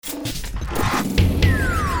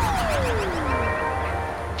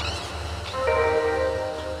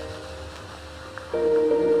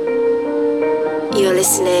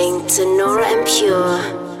listening to Nora En Pure,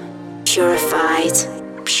 Purified.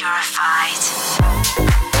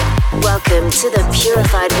 Welcome to the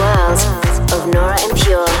purified world of Nora En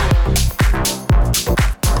Pure.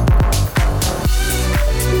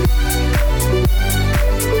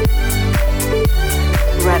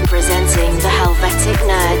 Representing the Helvetic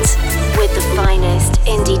Nerds with the finest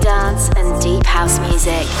indie dance and deep house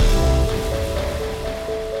music.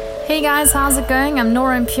 Hey guys, how's it going? I'm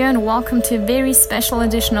Nora En Pure and welcome to a very special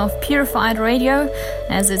edition of Purified Radio,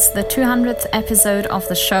 as it's the 200th episode of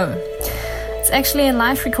the show. It's actually a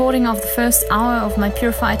live recording of the first hour of my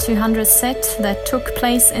Purified 200 set that took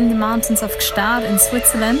place in the mountains of Gstaad in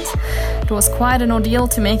Switzerland. It was quite an ordeal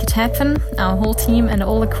to make it happen. Our whole team and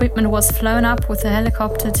all equipment was flown up with a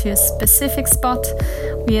helicopter to a specific spot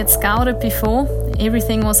we had scouted before.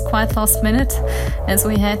 Everything was quite last minute, as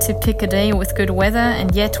we had to pick a day with good weather,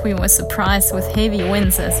 and yet we were surprised with heavy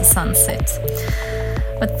winds as the sun set.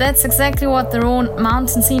 But that's exactly what the raw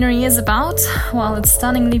mountain scenery is about. While it's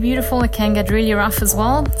stunningly beautiful, it can get really rough as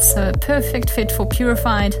well. So a perfect fit for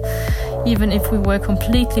Purified, even if we were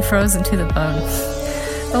completely frozen to the bone.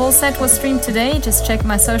 The whole set was streamed today. Just check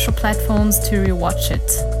my social platforms to rewatch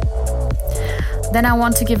it. Then I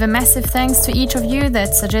want to give a massive thanks to each of you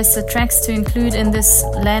that suggested tracks to include in this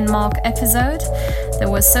landmark episode. There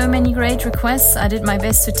were so many great requests. I did my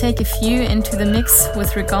best to take a few into the mix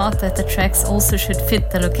with regard that the tracks also should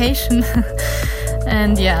fit the location.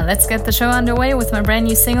 And yeah, let's get the show underway with my brand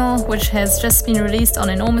new single, which has just been released on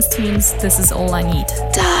Enormous Tunes. This is All I Need.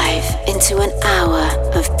 Dive into an hour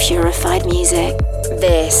of purified music.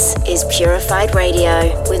 This is Purified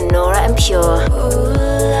Radio with Nora En Pure. Ooh,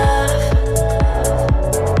 love.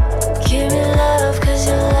 Give me love, 'cause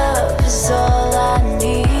your love is all I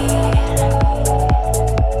need.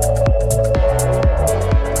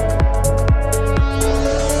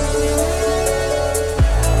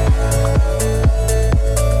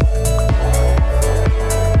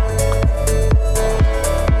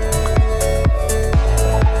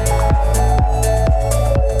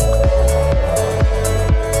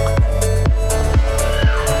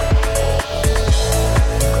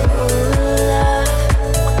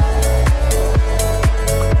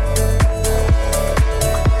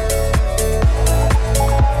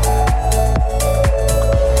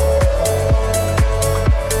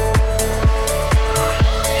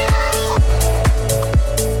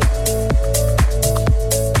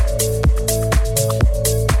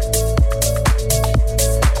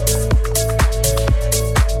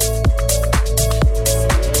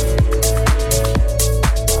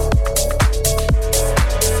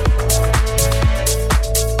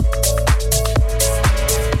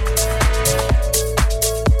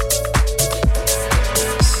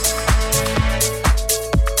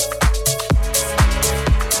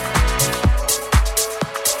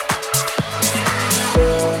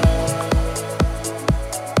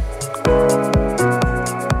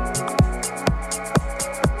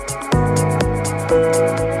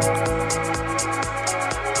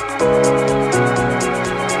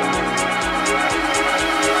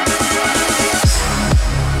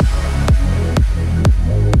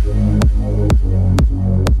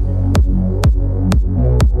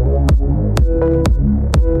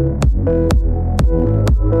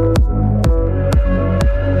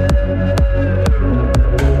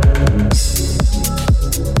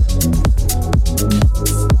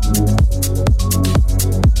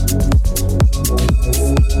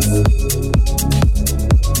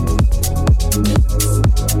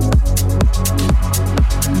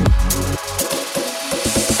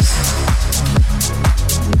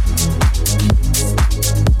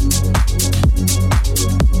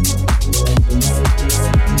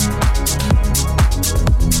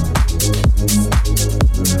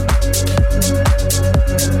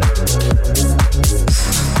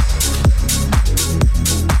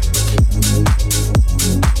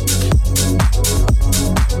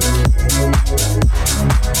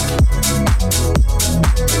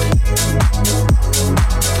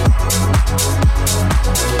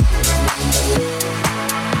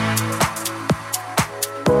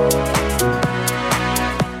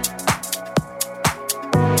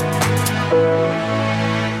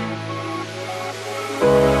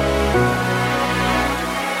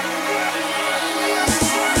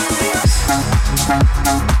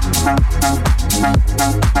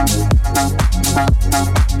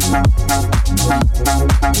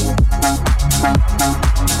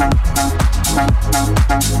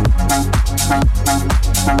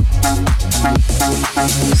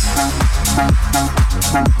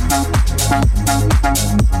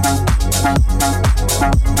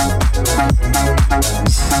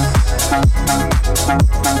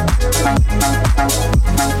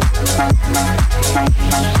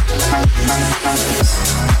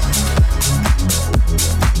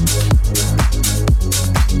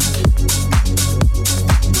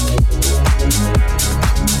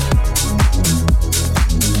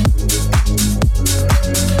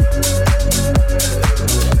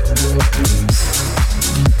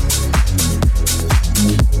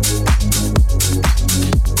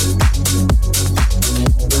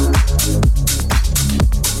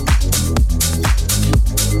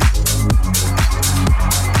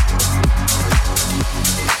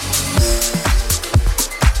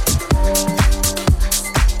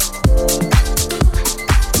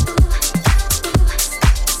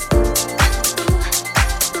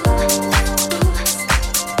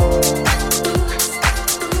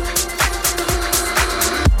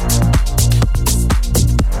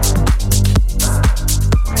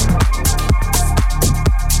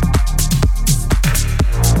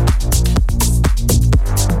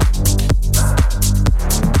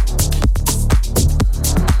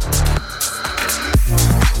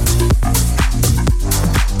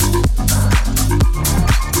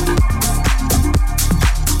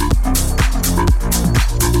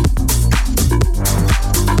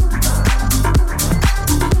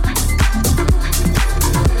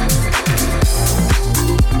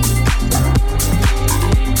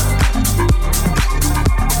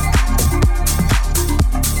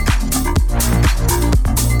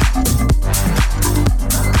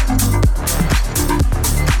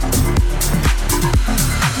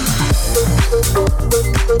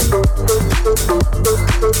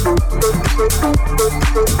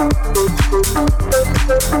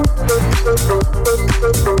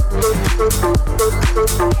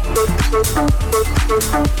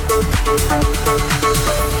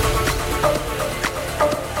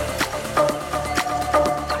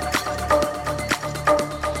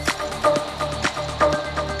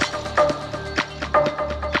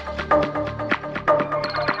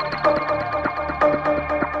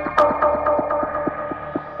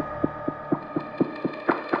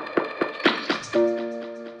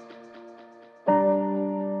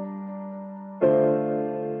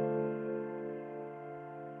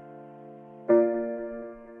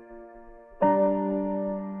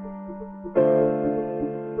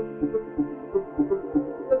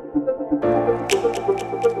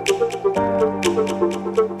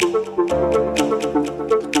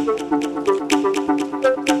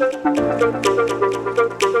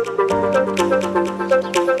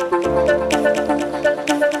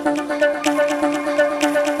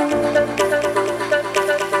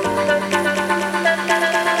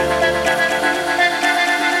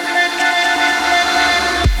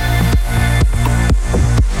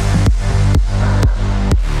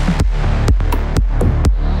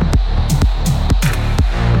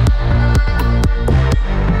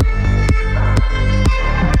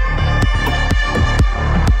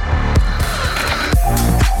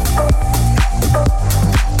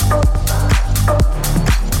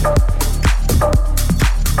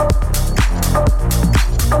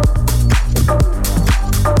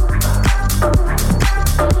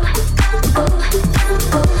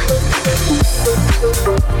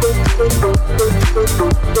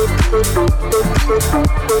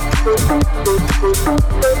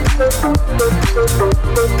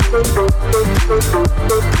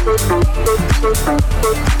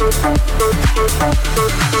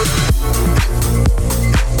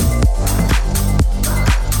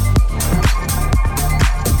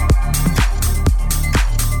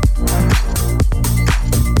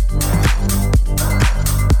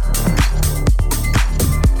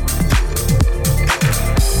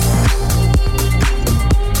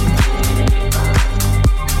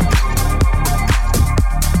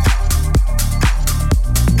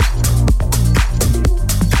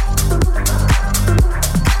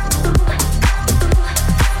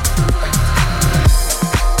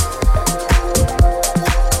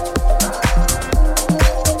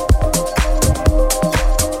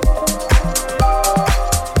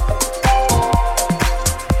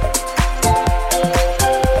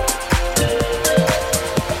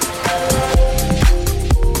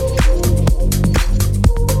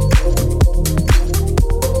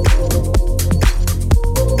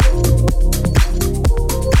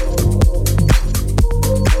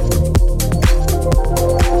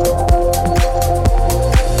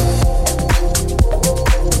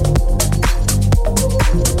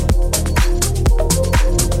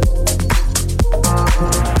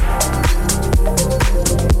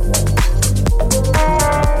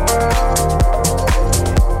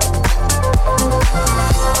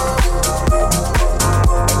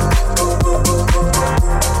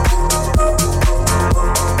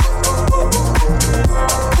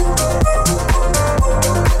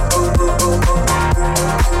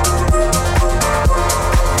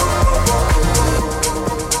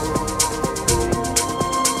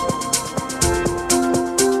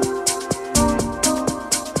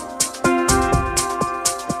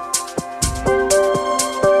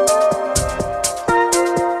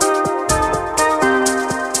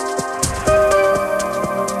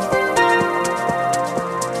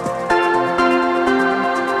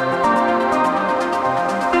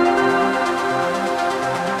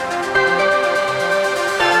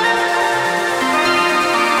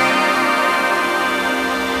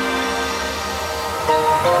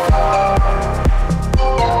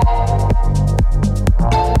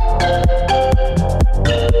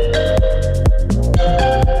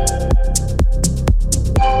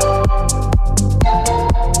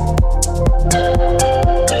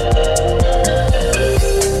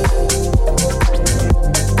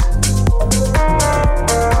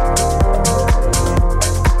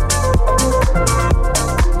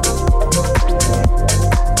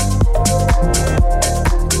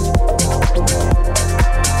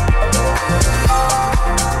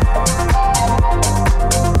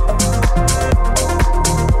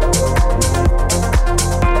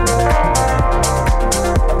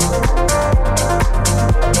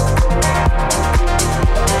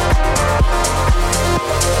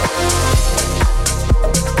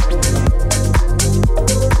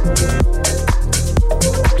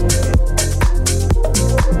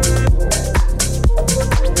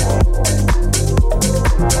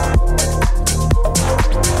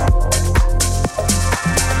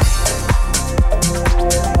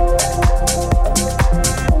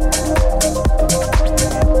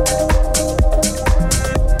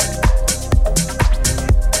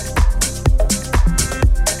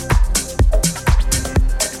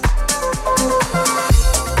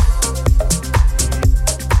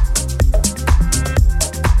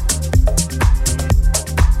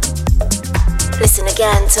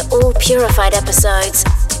 again to all Purified episodes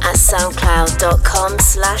at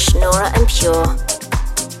soundcloud.com/Nora En Pure.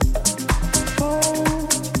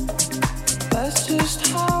 That's just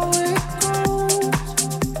how it goes.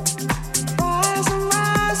 Rising,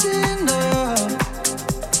 rising up,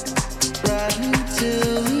 right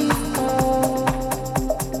until we fall.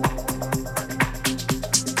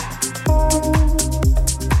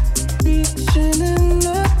 Reaching in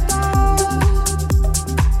the dark,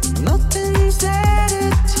 nothing's there to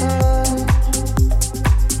touch.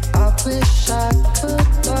 I wish I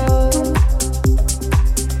could love.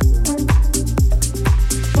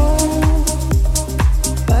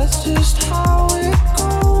 That's just how it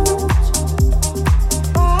goes.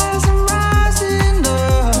 Rising, rising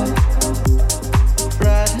up,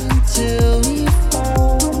 right until we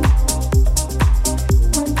fall.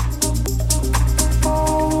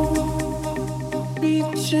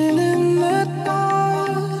 Reaching in the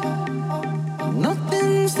dark,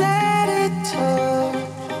 nothing's there to touch.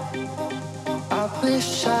 I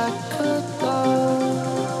wish I could love.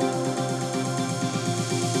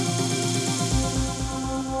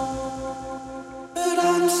 But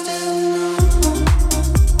I'm still numb.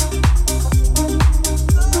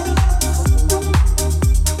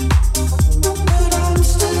 But I'm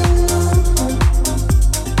still numb.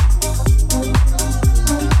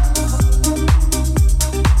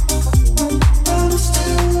 I'm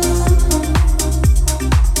still numb.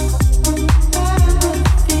 And the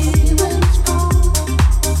feeling's gone.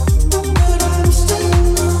 But I'm still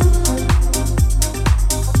numb.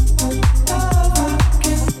 Love, I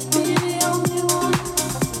can't be the only one.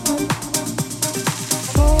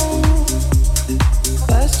 Oh,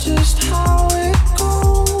 that's just how it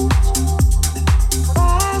goes.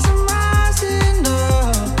 Rising, rising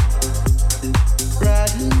up,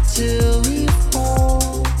 right until we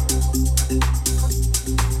fall.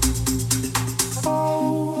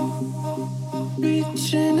 Oh,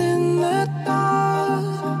 reaching in the dark,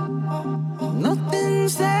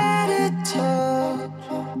 nothing's there to touch.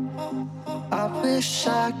 I wish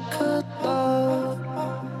I could love.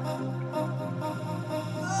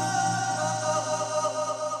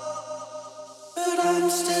 But I'm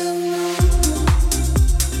still numb.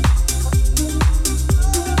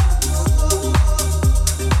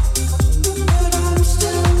 But I'm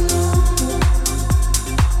still numb.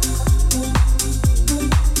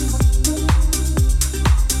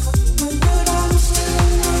 But I'm still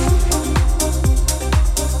numb.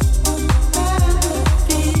 And the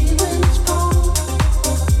feeling's gone.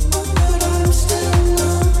 But I'm still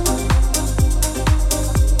numb.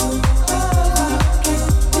 Love, I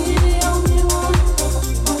can't be the only one.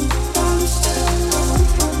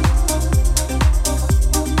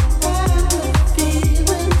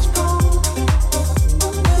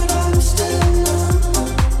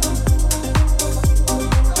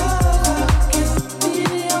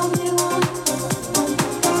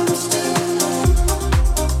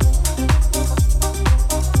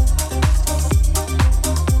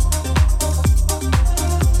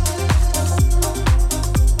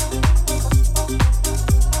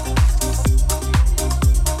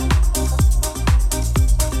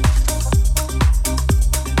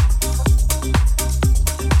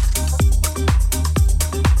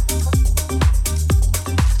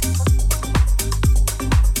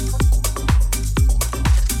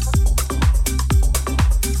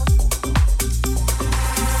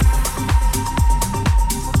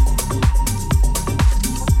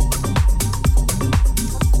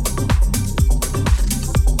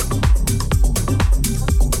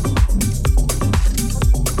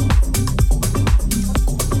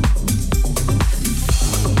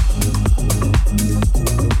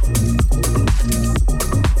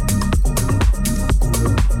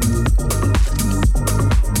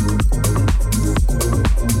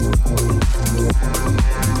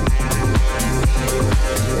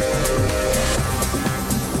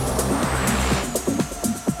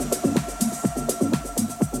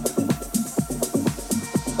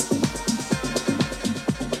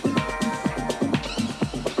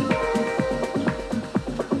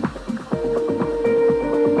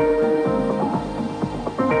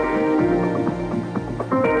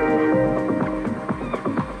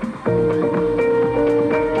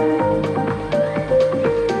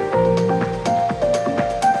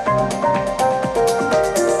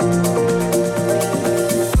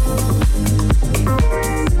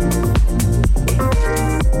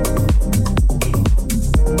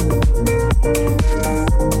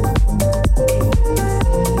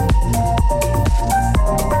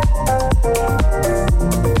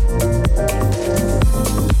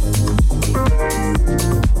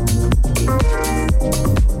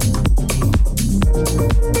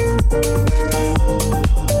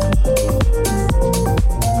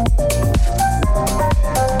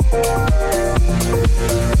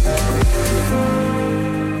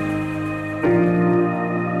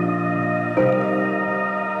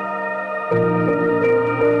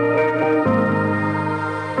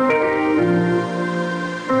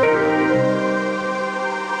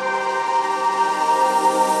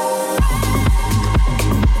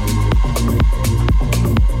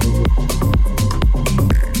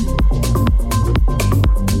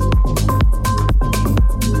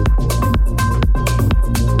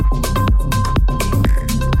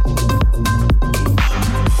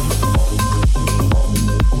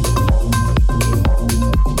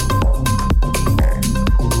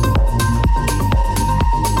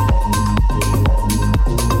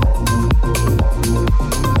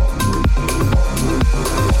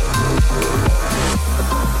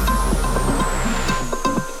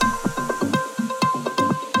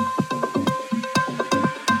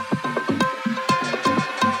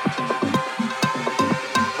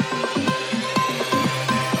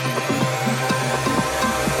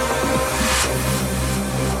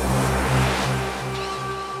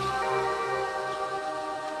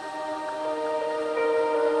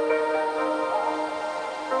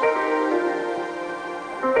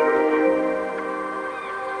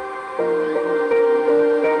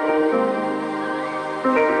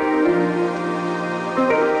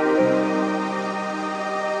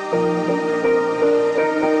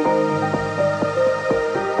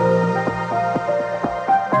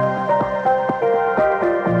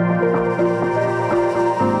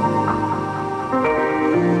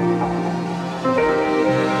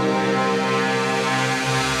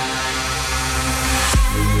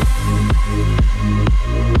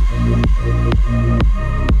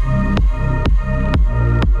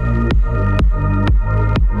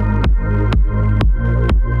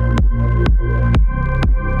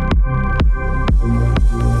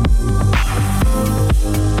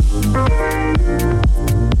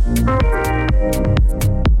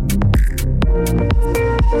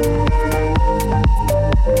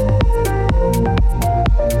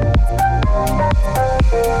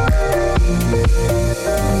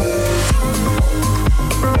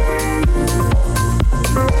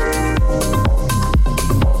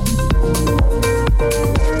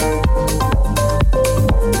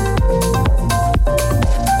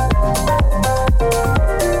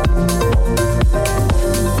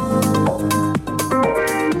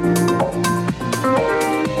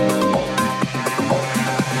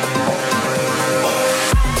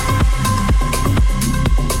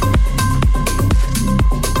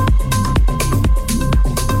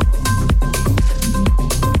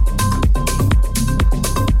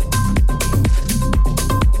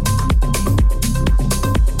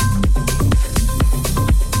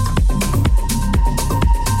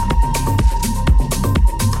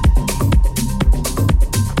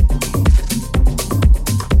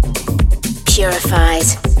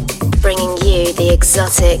 tonight, bringing you the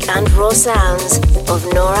exotic and raw sounds of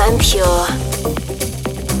Nora En Pure.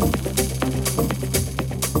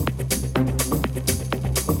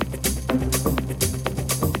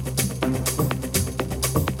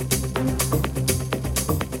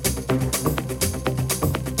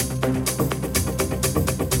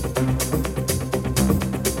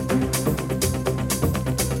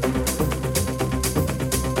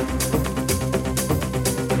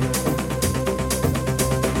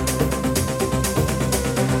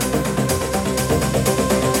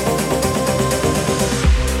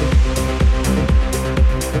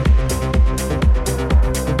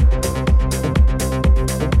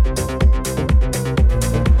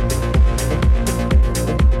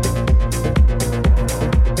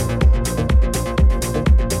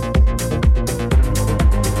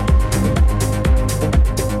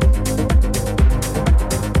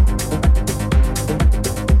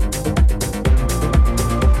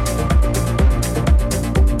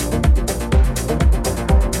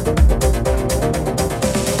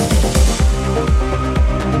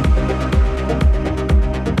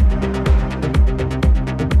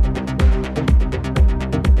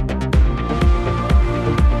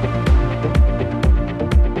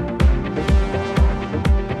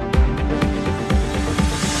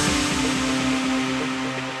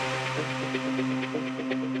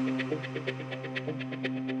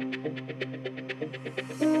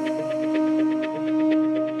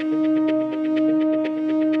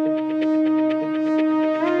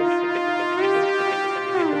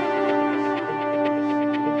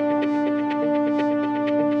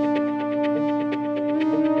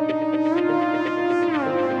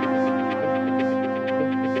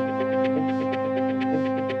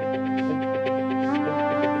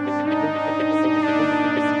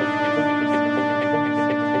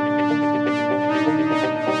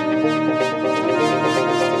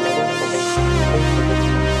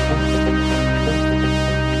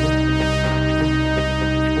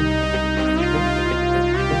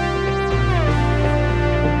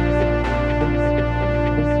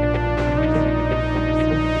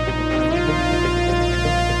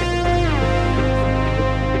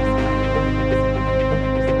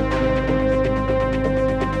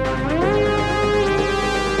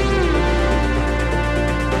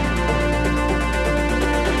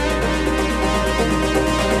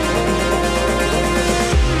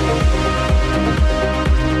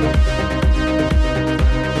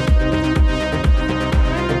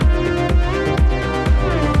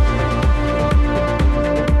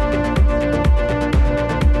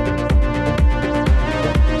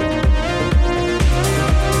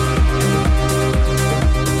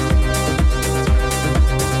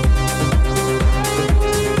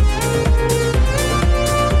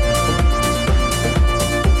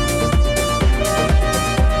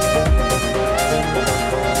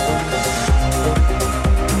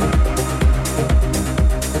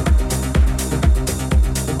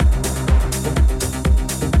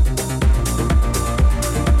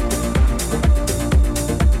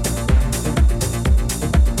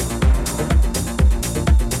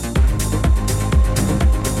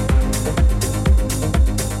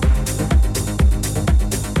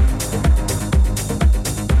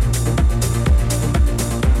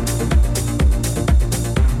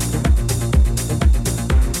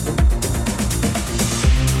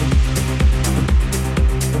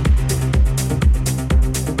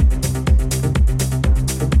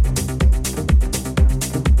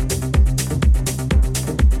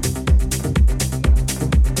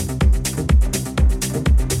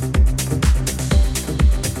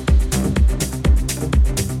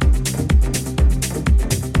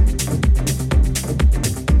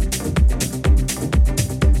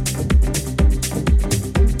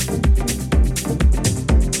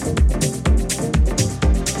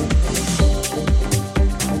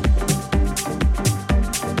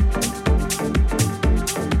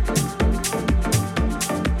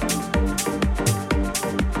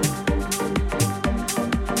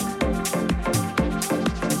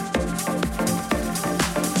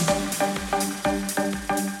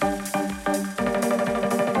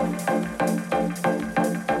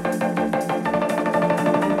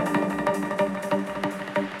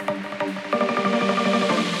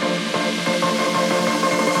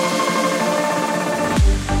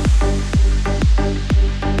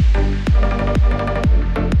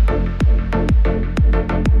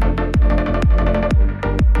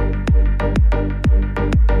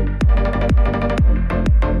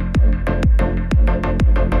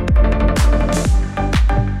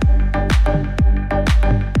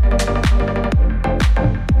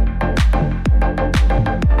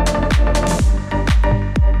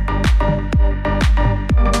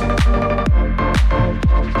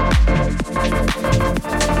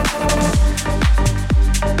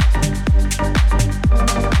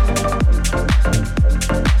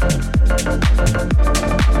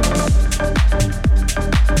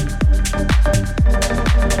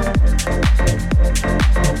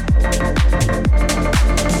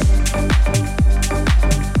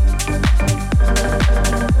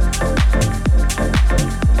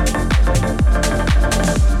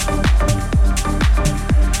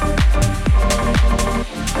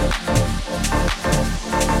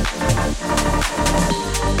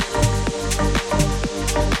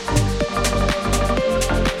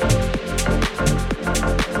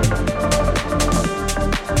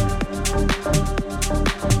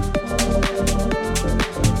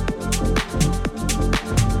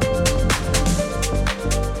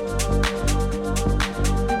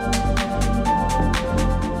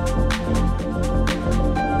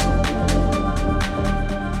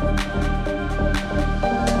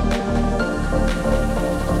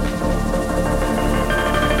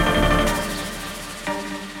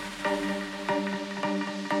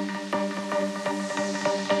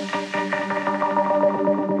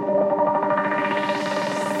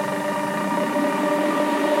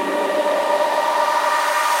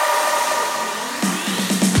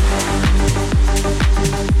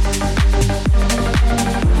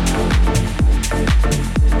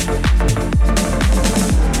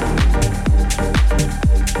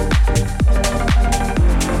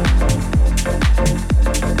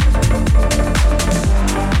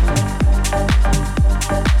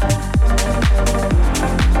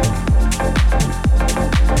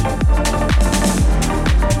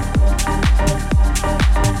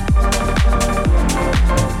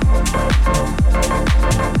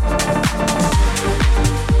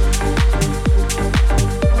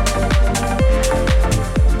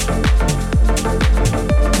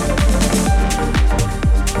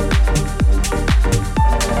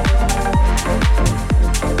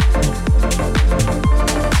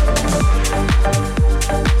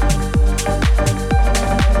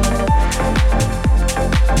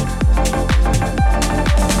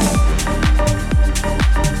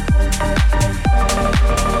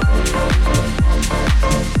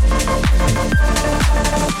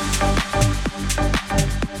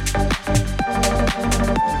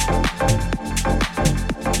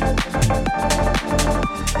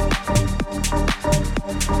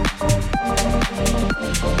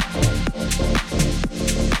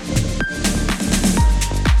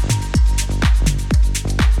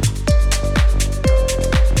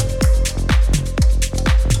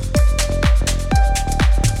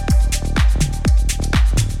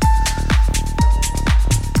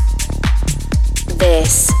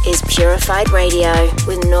 Purified Radio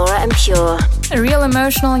with Nora En Pure. A real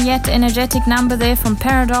emotional yet energetic number there from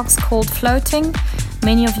Paradox called Floating.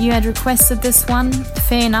 Many of you had requested this one.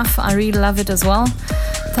 Fair enough, I really love it as well.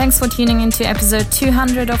 Thanks for tuning into episode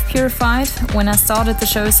 200 of Purified. When I started the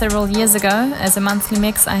show several years ago as a monthly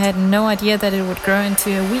mix, I had no idea that it would grow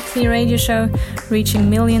into a weekly radio show, reaching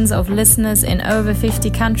millions of listeners in over 50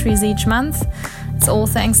 countries each month. It's all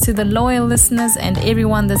thanks to the loyal listeners and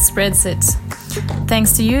everyone that spreads it.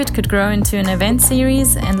 Thanks to you, it could grow into an event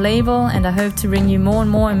series and label, and I hope to bring you more and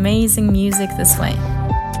more amazing music this way.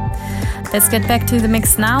 Let's get back to the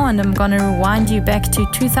mix now, and I'm gonna rewind you back to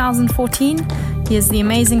 2014. Here's the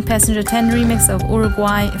amazing Passenger 10 remix of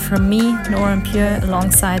Uruguay from me, Nora En Pure,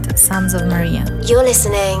 alongside Sons of Maria. You're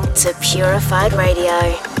listening to Purified Radio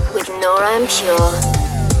with Nora En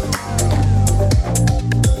Pure.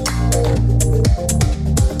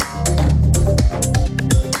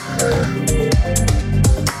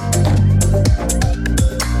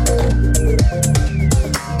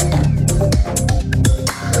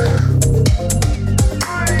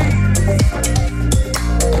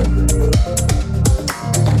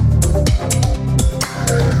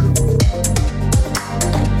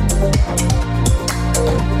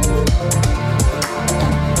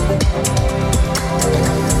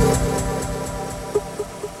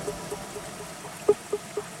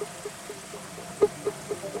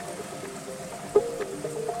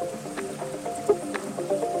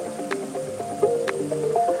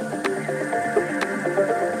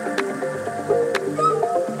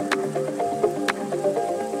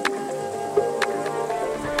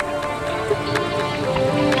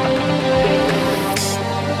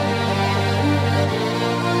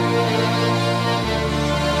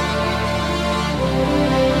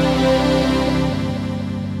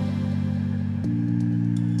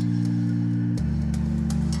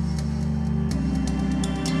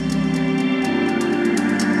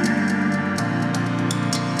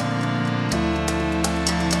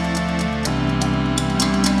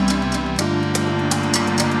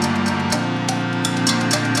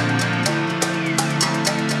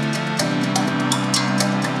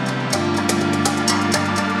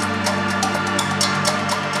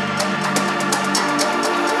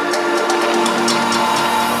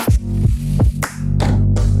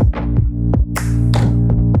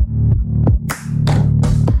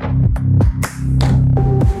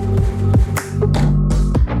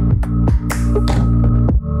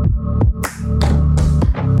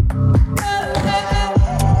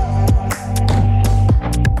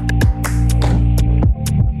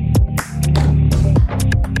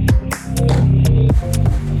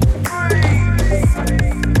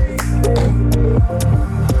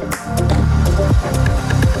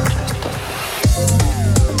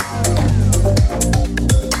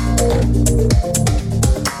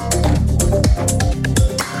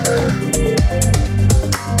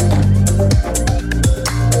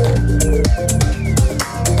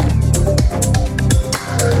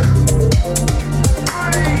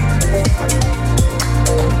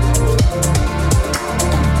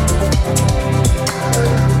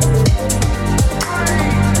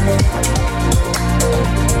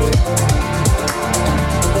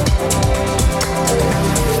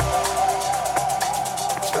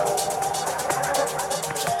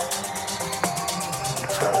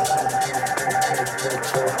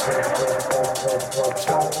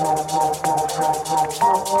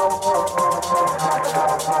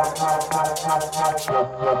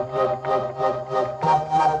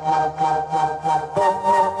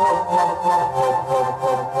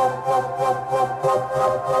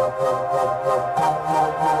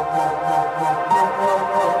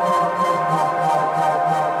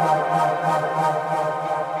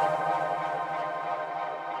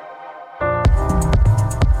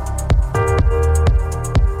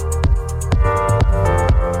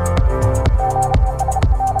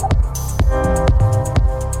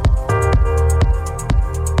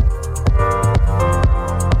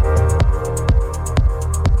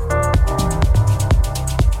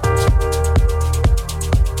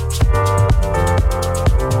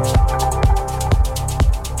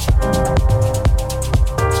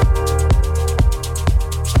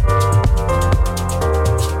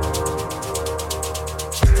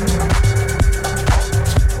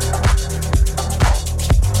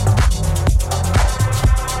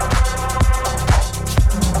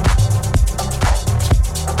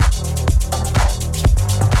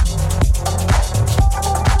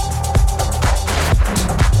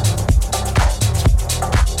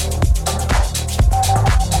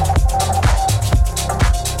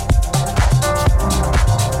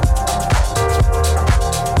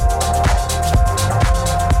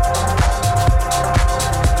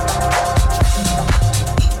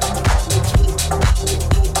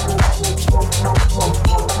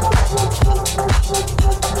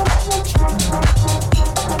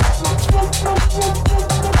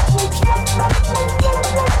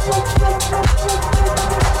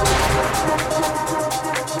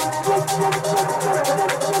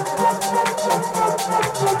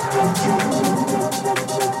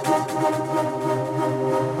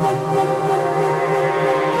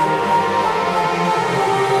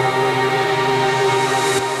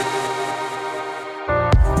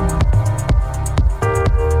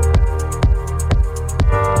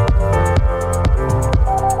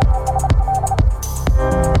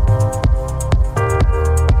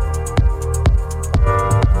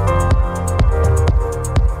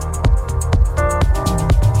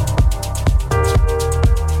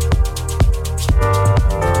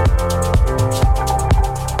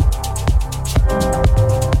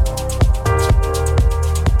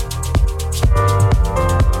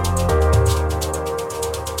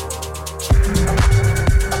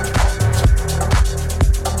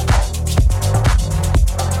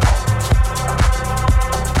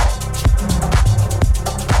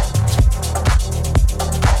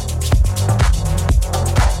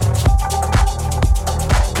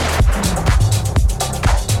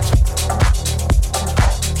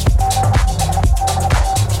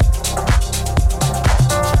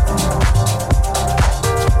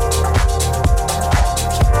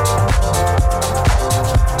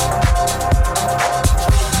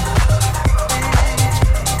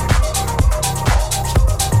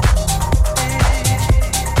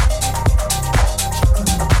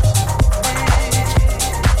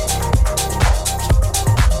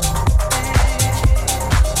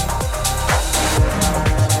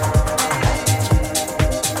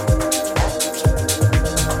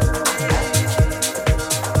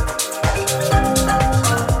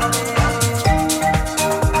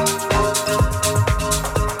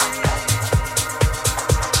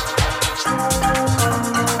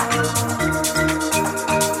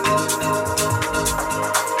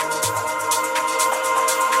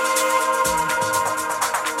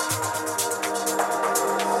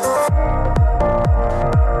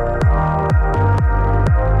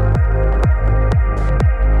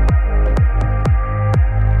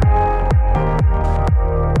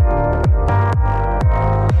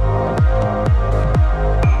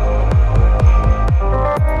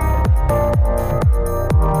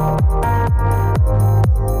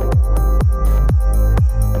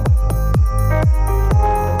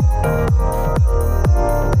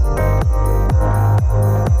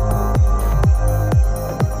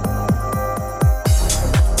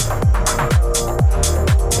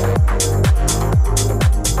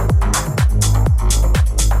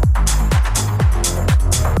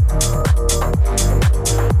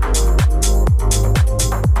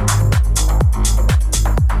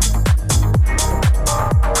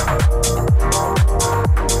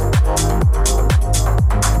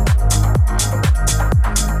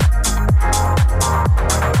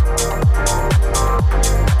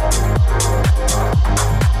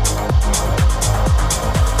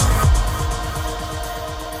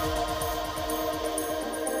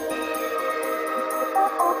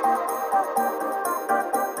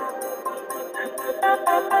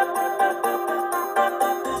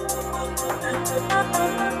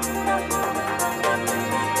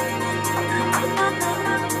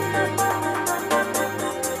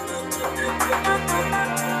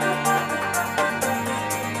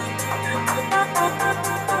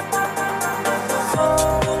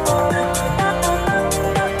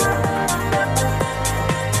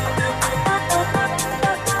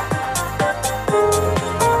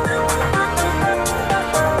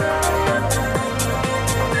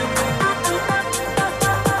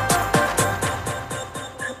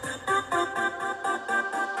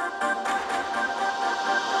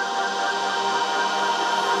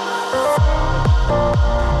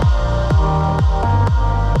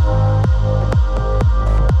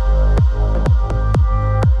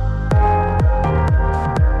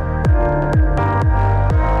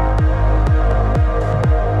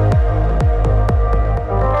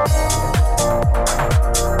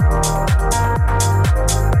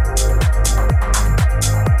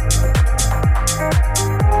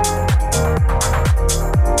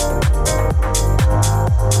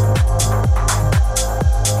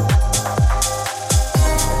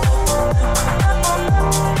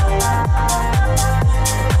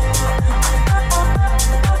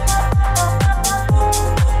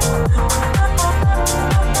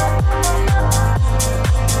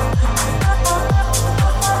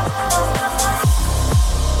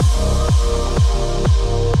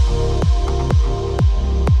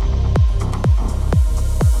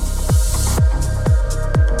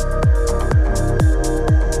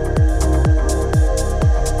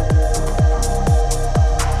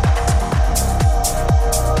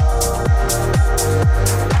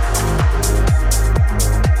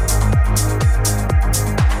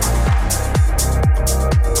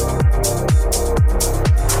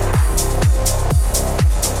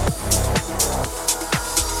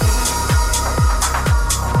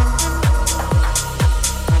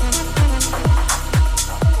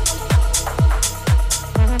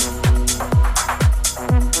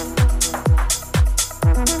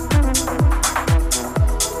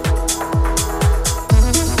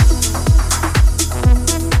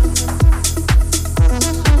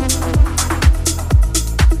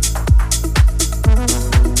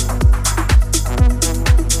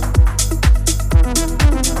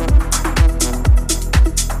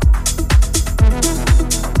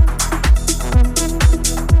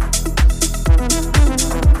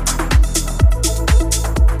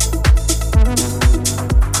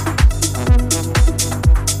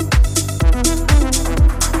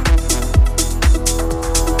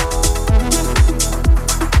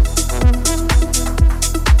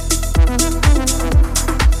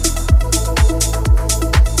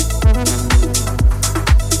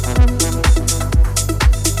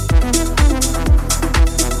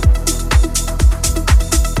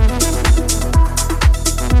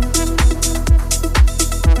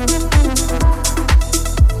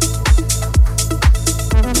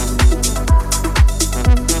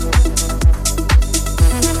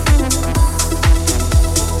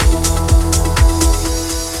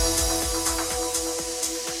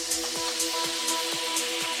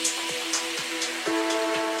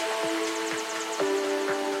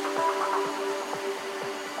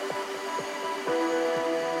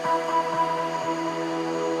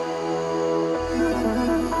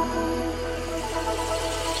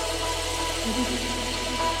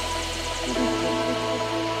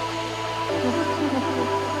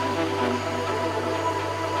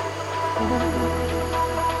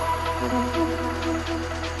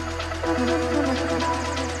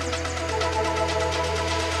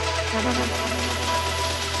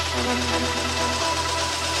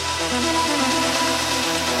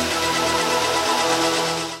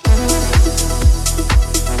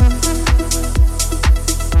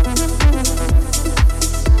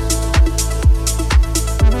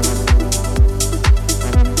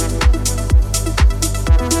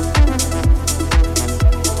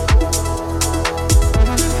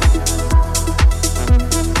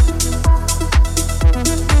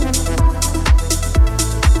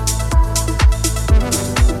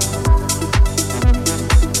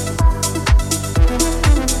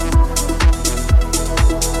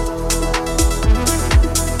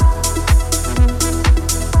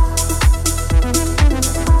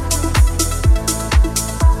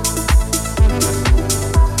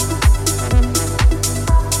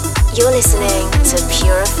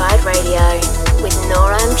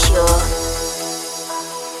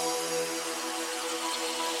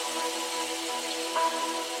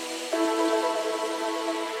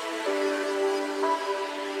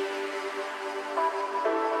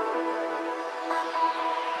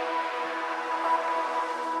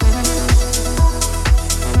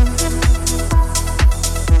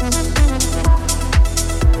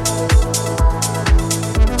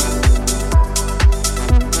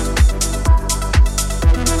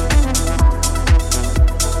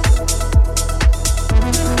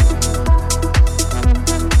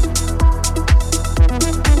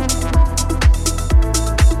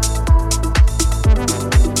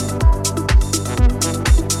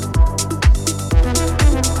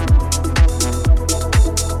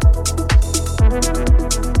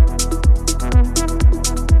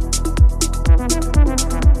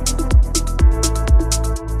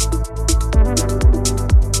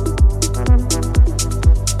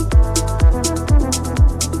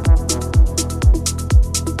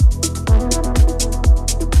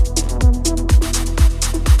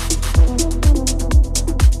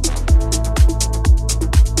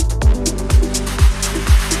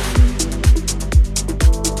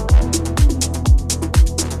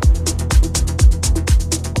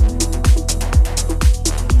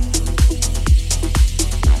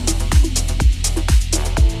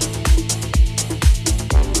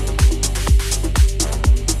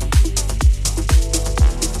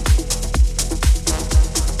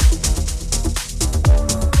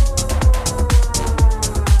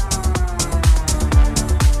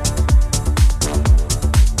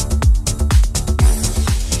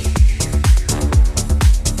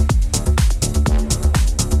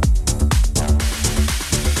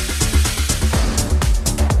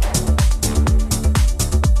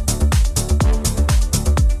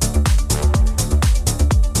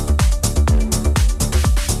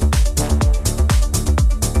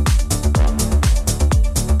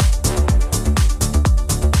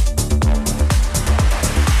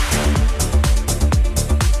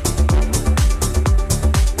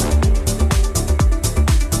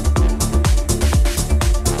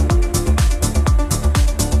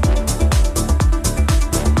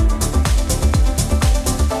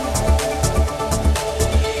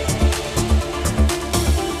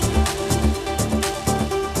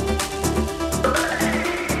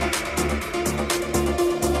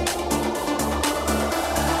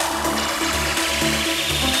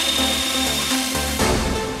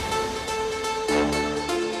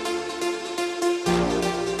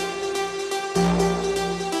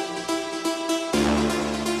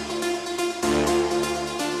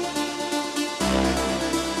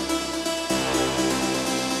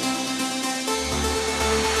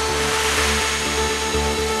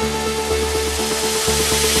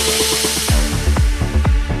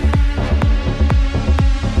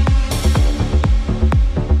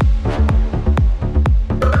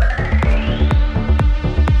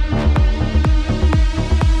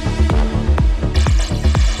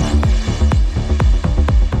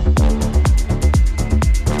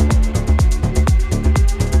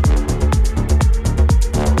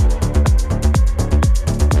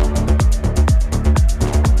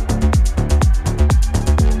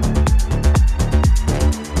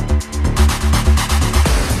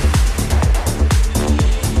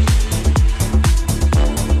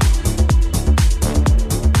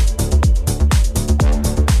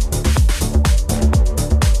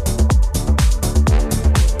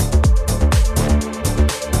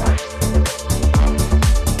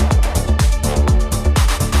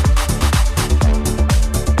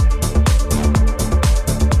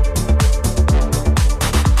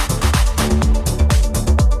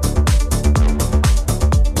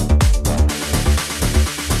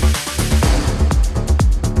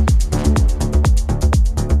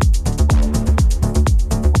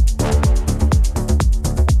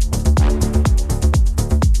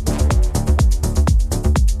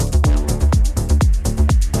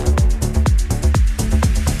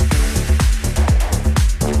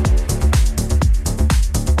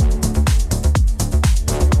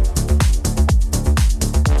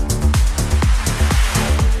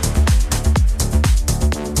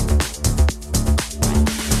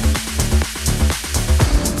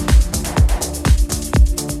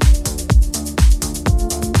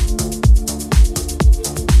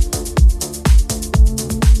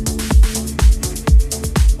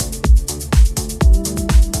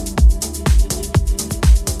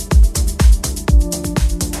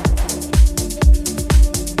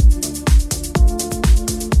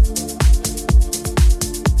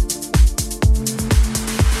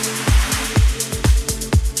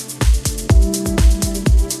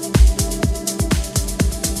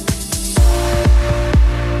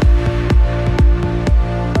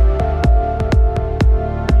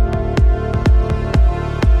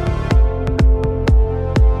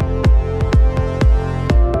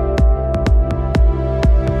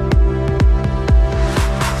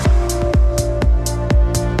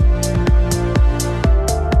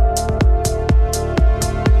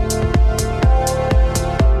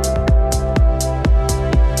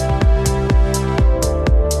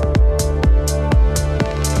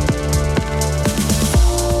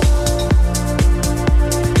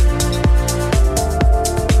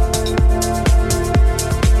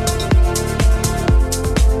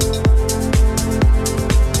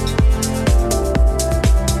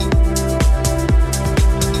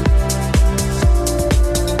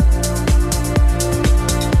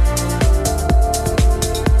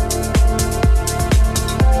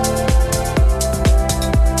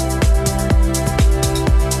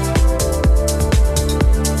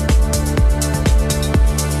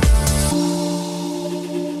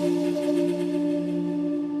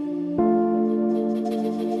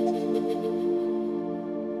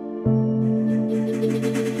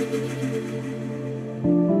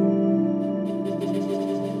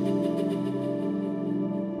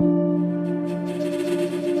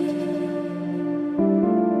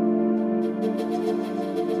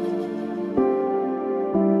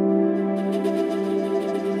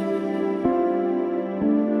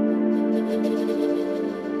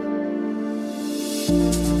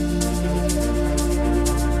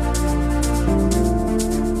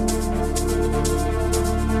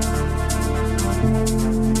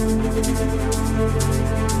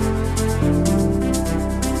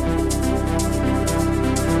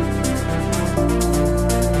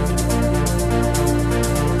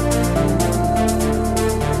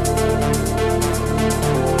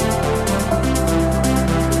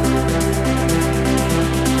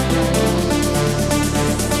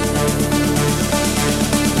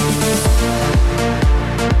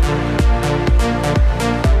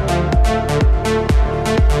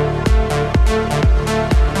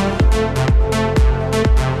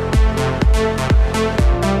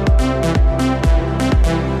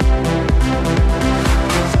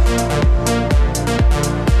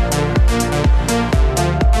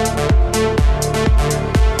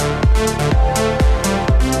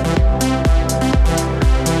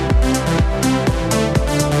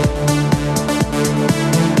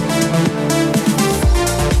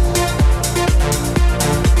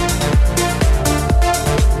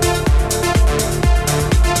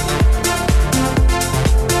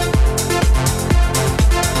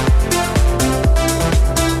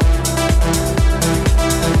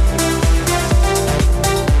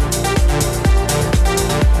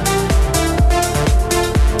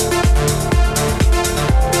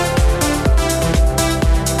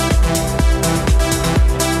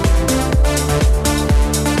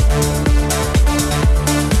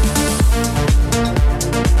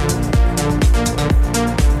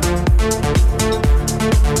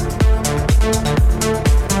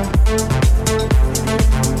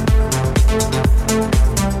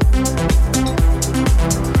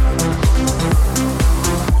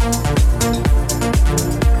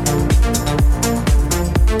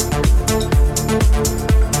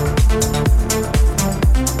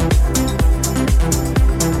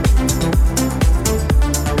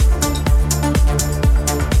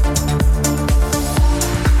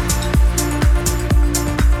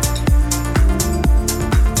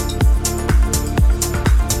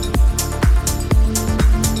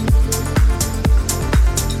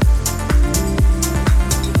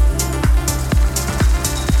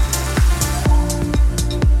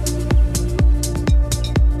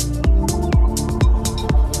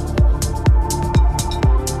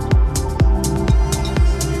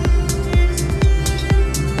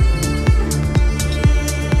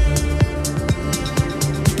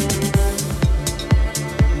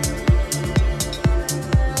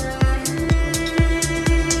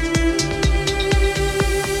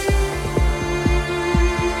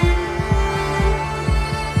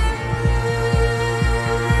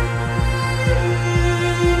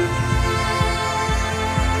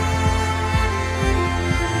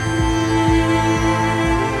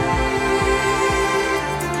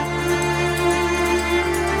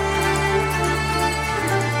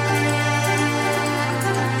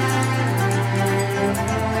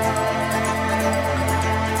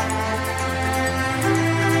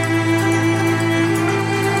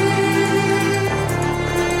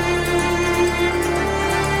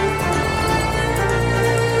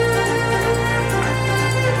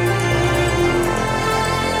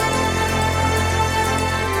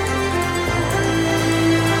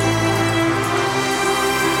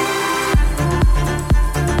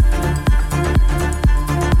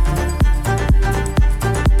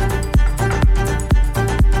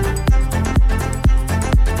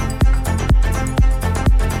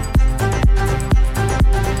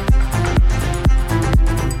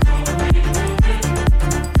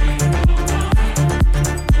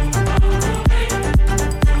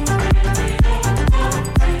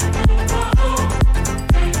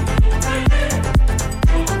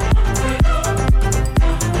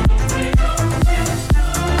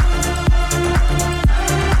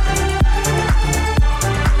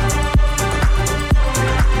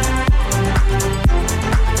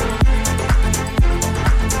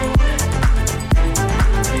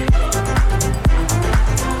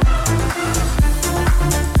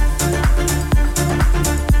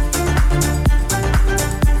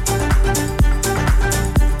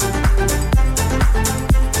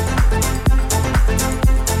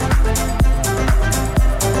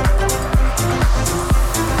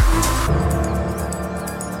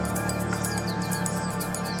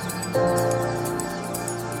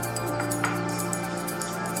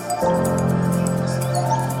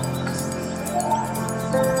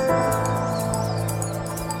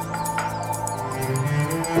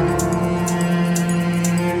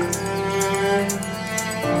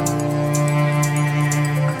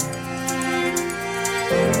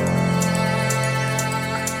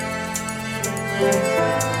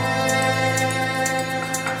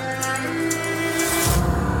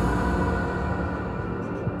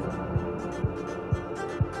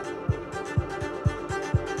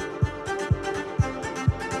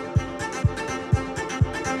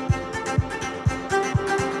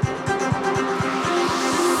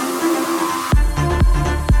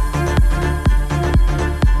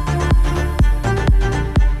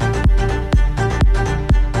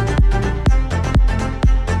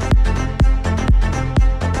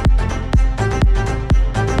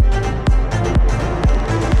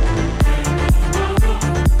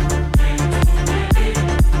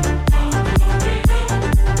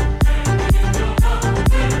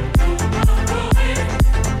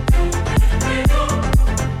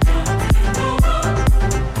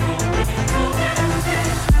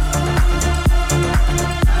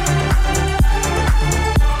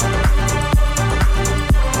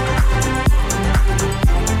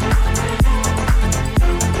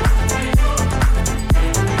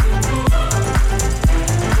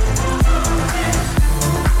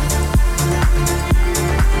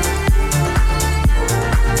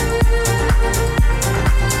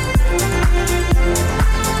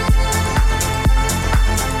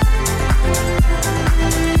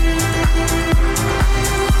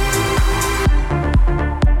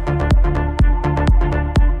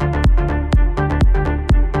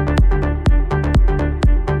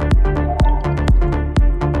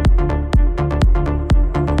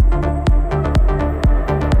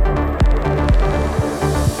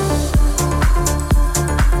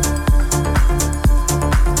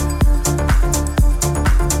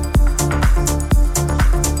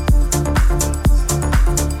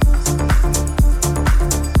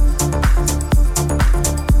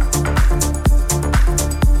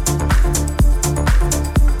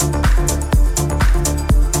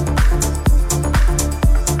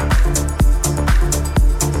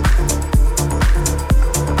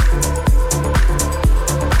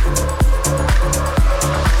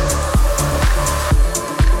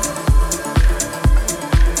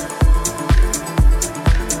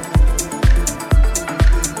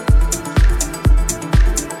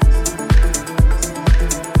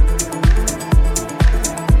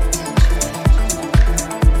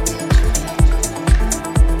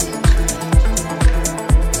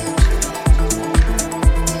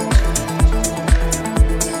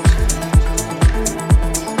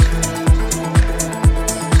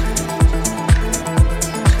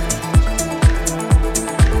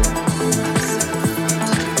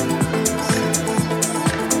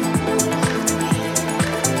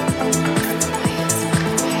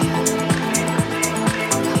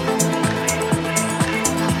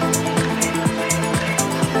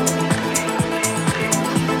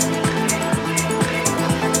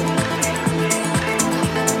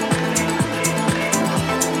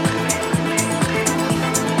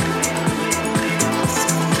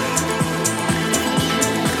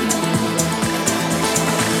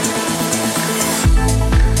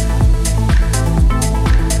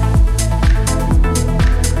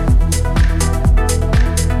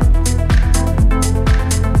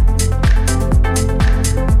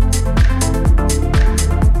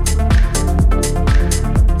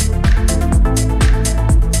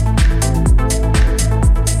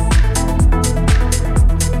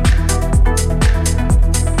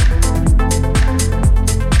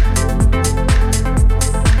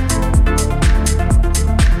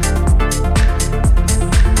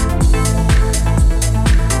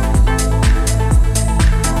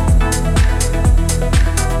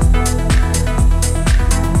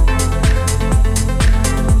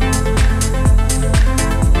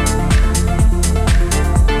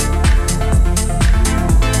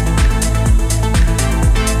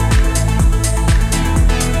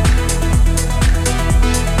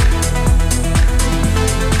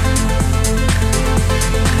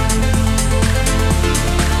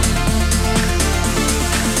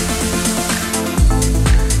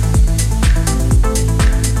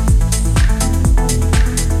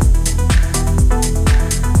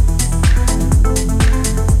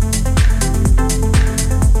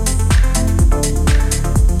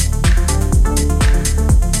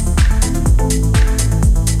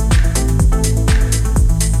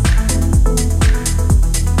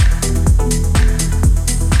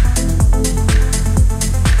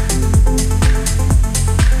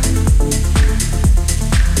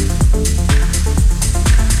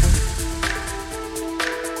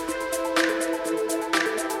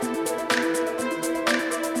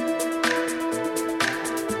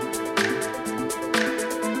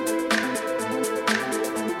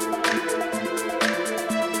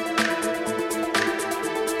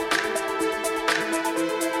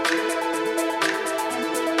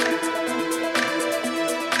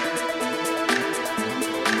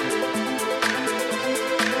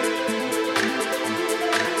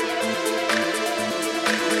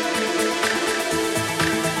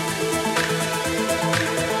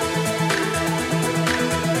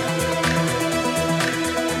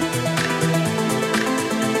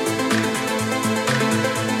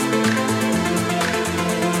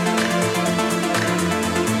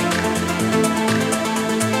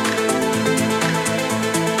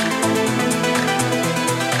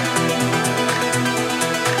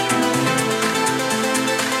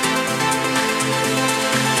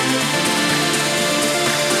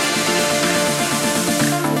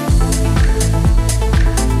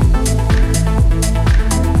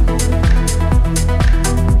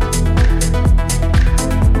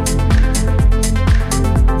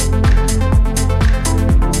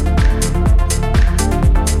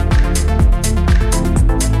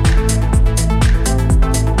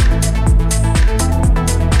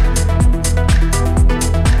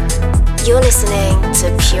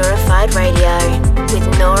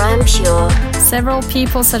 Several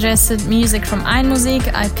people suggested music from Einmusik.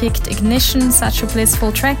 I picked Ignition, such a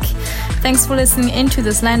blissful track. Thanks for listening into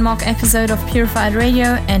this landmark episode of Purified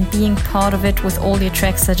Radio and being part of it with all your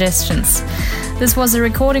track suggestions. This was a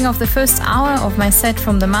recording of the first hour of my set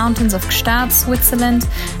from the mountains of Gstaad, Switzerland,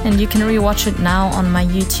 and you can rewatch it now on my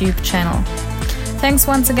YouTube channel. Thanks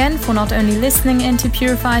once again for not only listening into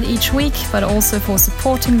Purified each week, but also for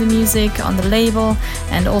supporting the music on the label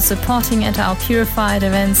and also partying at our Purified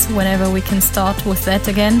events whenever we can start with that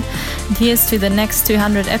again. And here's to the next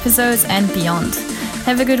 200 episodes and beyond.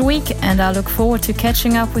 Have a good week, and I look forward to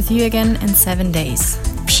catching up with you again in 7 days.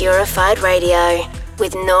 Purified Radio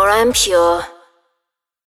with Nora En Pure.